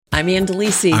I'm Ann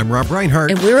DeLisi. I'm Rob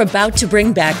Reinhardt. And we're about to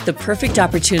bring back the perfect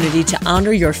opportunity to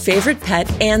honor your favorite pet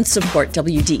and support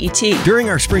WDET. During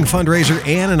our spring fundraiser,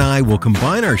 Ann and I will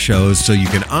combine our shows so you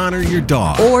can honor your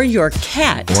dog. Or your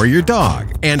cat. Or your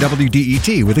dog. And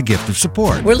WDET with a gift of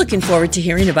support. We're looking forward to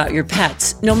hearing about your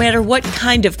pets, no matter what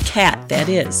kind of cat that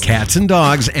is. Cats and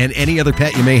dogs and any other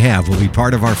pet you may have will be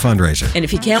part of our fundraiser. And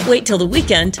if you can't wait till the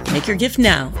weekend, make your gift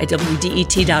now at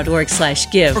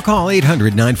WDET.org/give. Or call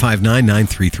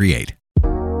 800-959-9338.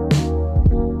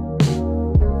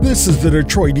 This is the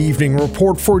Detroit Evening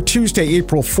Report for Tuesday,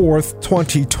 April 4th,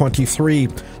 2023.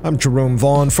 I'm Jerome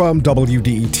Vaughn from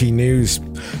WDET News.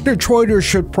 Detroiters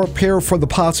should prepare for the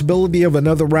possibility of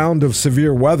another round of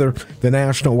severe weather. The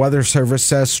National Weather Service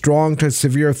says strong to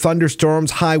severe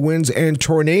thunderstorms, high winds, and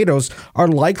tornadoes are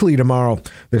likely tomorrow.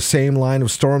 The same line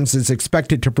of storms is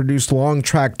expected to produce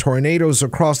long-track tornadoes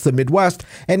across the Midwest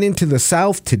and into the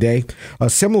South today. A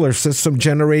similar system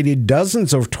generated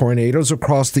dozens of tornadoes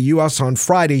across the U.S. on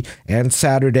Friday and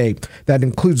Saturday. That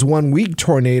includes one weak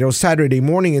tornado Saturday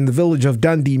morning in the village of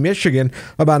Dundee, Michigan,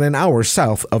 about an hour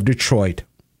south of Detroit.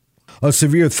 A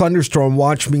severe thunderstorm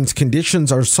watch means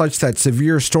conditions are such that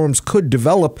severe storms could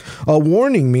develop. A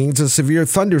warning means a severe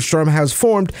thunderstorm has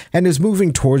formed and is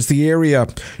moving towards the area.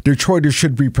 Detroiters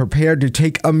should be prepared to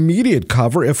take immediate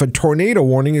cover if a tornado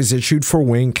warning is issued for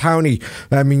Wayne County.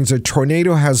 That means a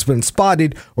tornado has been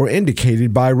spotted or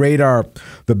indicated by radar.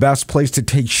 The best place to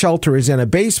take shelter is in a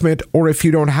basement, or if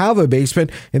you don't have a basement,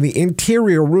 in the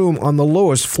interior room on the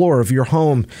lowest floor of your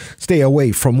home. Stay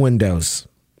away from windows.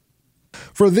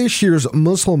 For this year's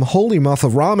Muslim holy month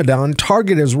of Ramadan,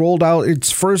 Target has rolled out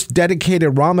its first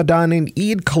dedicated Ramadan and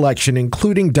Eid collection,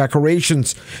 including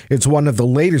decorations. It's one of the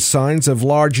latest signs of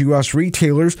large U.S.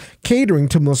 retailers catering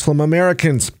to Muslim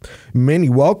Americans. Many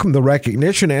welcome the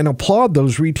recognition and applaud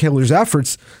those retailers'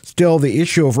 efforts. Still, the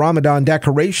issue of Ramadan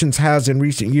decorations has in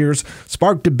recent years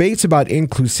sparked debates about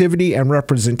inclusivity and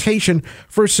representation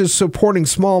versus supporting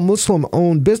small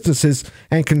Muslim-owned businesses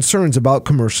and concerns about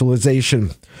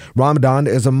commercialization. Ramadan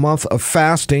is a month of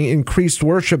fasting, increased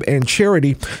worship, and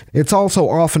charity. It's also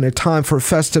often a time for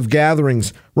festive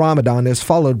gatherings. Ramadan is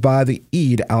followed by the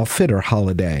Eid al-Fitr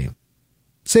holiday.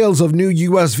 Sales of new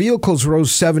U.S. vehicles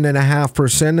rose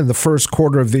 7.5% in the first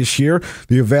quarter of this year.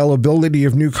 The availability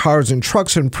of new cars and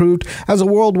trucks improved as a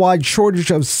worldwide shortage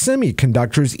of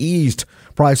semiconductors eased.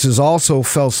 Prices also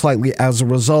fell slightly as a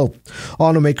result.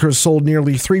 Automakers sold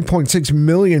nearly 3.6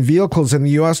 million vehicles in the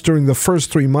U.S. during the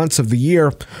first 3 months of the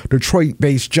year.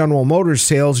 Detroit-based General Motors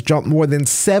sales jumped more than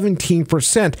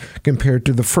 17% compared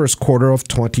to the first quarter of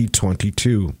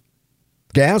 2022.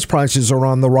 Gas prices are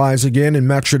on the rise again in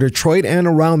Metro Detroit and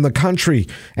around the country.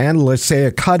 Analysts say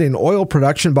a cut in oil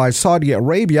production by Saudi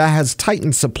Arabia has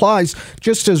tightened supplies,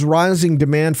 just as rising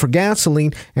demand for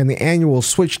gasoline and the annual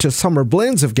switch to summer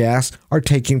blends of gas are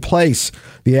taking place.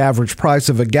 The average price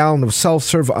of a gallon of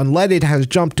self-serve unleaded has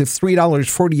jumped to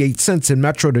 $3.48 in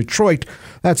Metro Detroit.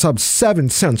 That's up 7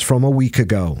 cents from a week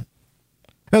ago.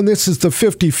 And this is the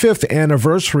 55th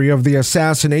anniversary of the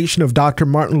assassination of Dr.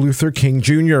 Martin Luther King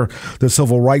Jr. The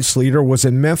civil rights leader was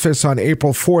in Memphis on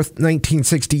April 4th,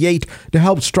 1968, to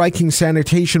help striking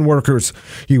sanitation workers.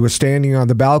 He was standing on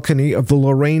the balcony of the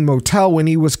Lorraine Motel when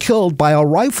he was killed by a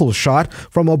rifle shot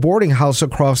from a boarding house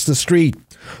across the street.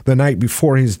 The night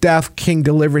before his death, King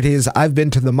delivered his "I've Been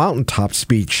to the Mountaintop"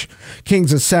 speech.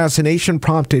 King's assassination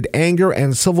prompted anger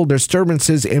and civil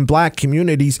disturbances in black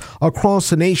communities across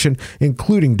the nation,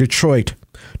 including Detroit.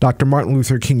 Dr. Martin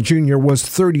Luther King Jr. was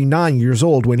 39 years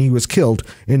old when he was killed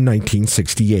in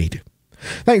 1968.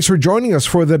 Thanks for joining us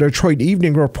for the Detroit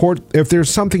Evening Report. If there's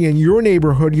something in your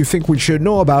neighborhood you think we should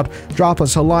know about, drop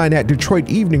us a line at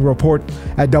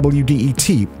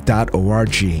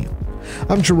DetroitEveningReport@WDET.org.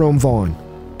 I'm Jerome Vaughn,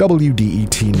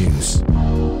 WDET News.